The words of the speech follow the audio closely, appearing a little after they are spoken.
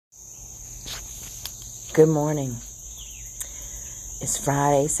Good morning. It's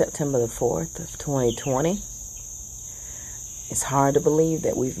Friday, September the 4th of 2020. It's hard to believe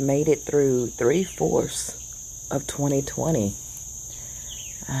that we've made it through 3/4 of 2020.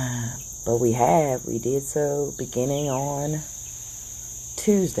 But we have. We did so beginning on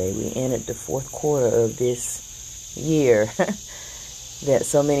Tuesday. We entered the fourth quarter of this year that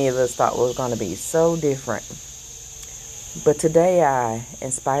so many of us thought was going to be so different. But today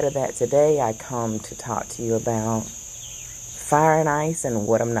in spite of that, today I come to talk to you about fire and ice and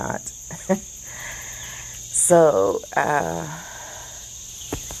what I'm not. So, I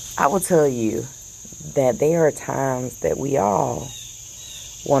will tell you that there are times that we all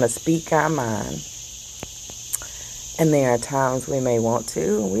want to speak our mind. And there are times we may want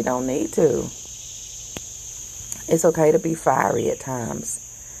to, and we don't need to. It's okay to be fiery at times,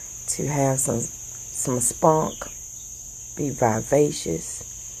 to have some spunk, be vivacious,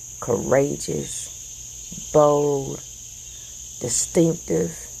 courageous, bold,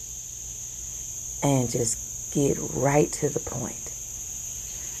 distinctive, and just get right to the point.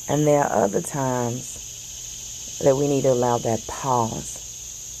 And there are other times that we need to allow that pause.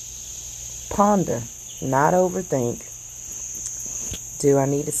 Ponder, not overthink. Do I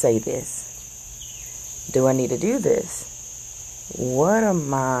need to say this? Do I need to do this? What are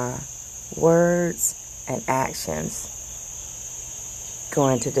my words and actions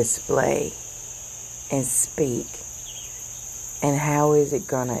going to display and speak? And how is it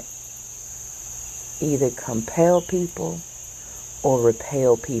going to either compel people or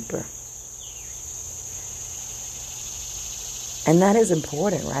repel people? And that is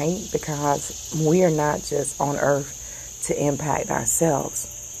important, right? Because we are not just on earth to impact ourselves,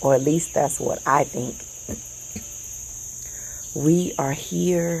 or at least that's what I think. We are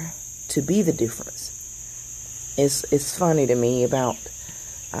here to be the difference. It's funny to me, about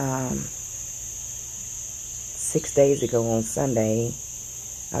 6 days ago on Sunday,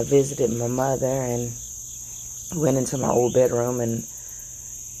 I visited my mother and went into my old bedroom and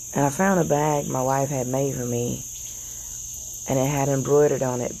I found a bag my wife had made for me, and it had embroidered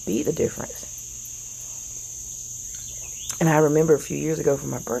on it, "Be the difference." And I remember a few years ago for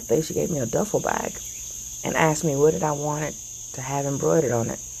my birthday, she gave me a duffel bag and asked me what did I want it to have embroidered on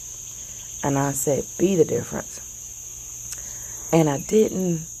it. And I said, "Be the difference." And I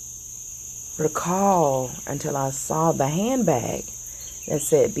didn't recall until I saw the handbag that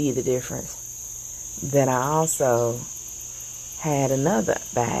said "Be the difference" that I also had another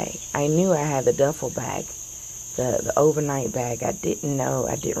bag. I knew I had the duffel bag, the overnight bag. I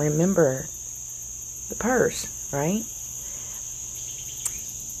didn't remember the purse, right?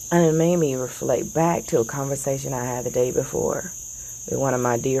 And it made me reflect back to a conversation I had the day before with one of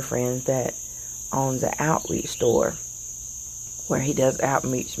my dear friends that owns an outreach store where he does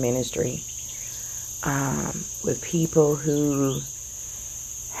outreach ministry with people who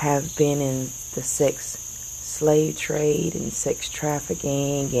have been in the sex slave trade and sex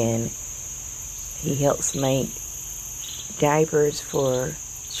trafficking, and he helps make diapers for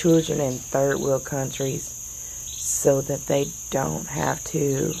children in third world countries so that they don't have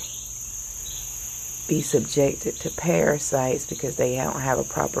to be subjected to parasites because they don't have a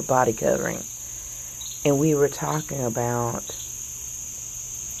proper body covering. And we were talking about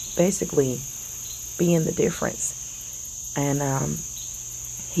basically being the difference. And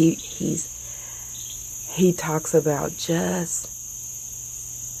he talks about just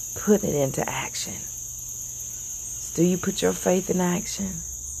putting it into action. Do you put your faith in action?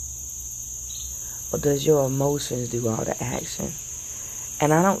 Or does your emotions do all the action?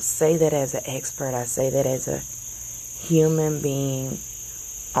 And I don't say that as an expert. I say that as a human being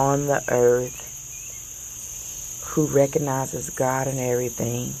on the earth who recognizes God in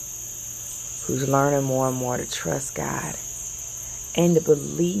everything, who's learning more and more to trust God, and to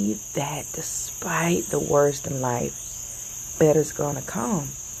believe that despite the worst in life, better's going to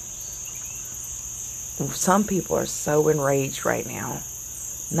come. Some people are so enraged right now,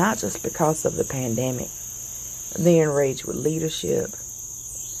 not just because of the pandemic. They're enraged with leadership.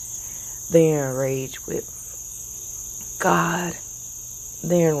 They're enraged with God.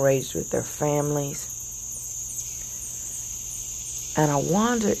 They're enraged with their families. And I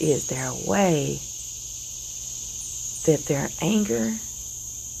wonder, is there a way that their anger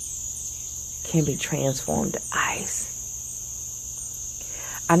can be transformed to ice?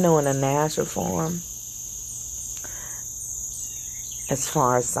 I know in a natural form, as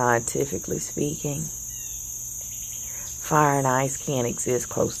far as scientifically speaking, fire and ice can't exist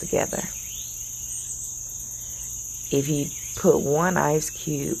close together. If you put one ice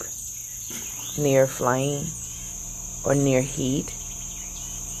cube near a flame or near heat,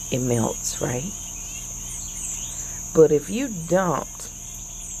 it melts, right? But if you dumped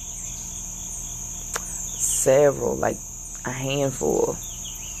several, like a handful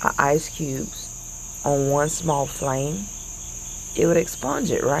of ice cubes on one small flame, it would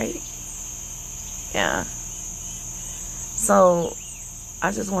expunge it, right? Yeah. So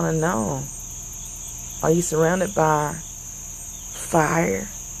I just want to know, are you surrounded by fire?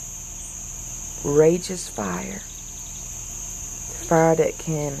 Rageous fire? Fire that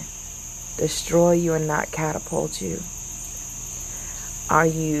can destroy you and not catapult you? Are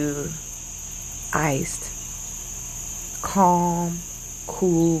you iced, calm,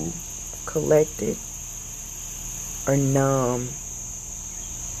 cool, collected, or numb?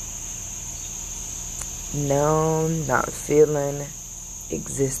 Numb, not feeling,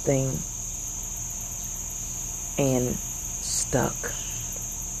 existing, and stuck.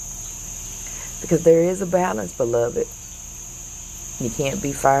 Because there is a balance, beloved. You can't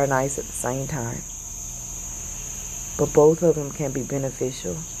be fire and ice at the same time. But both of them can be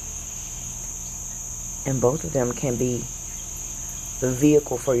beneficial. And both of them can be the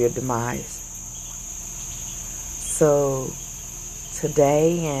vehicle for your demise. So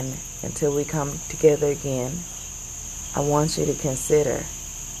today and until we come together again, I want you to consider,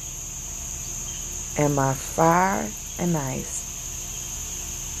 am I fire and ice?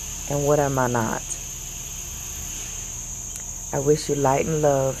 And what am I not? I wish you light and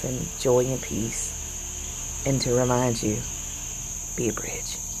love and joy and peace. And to remind you, be a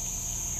bridge.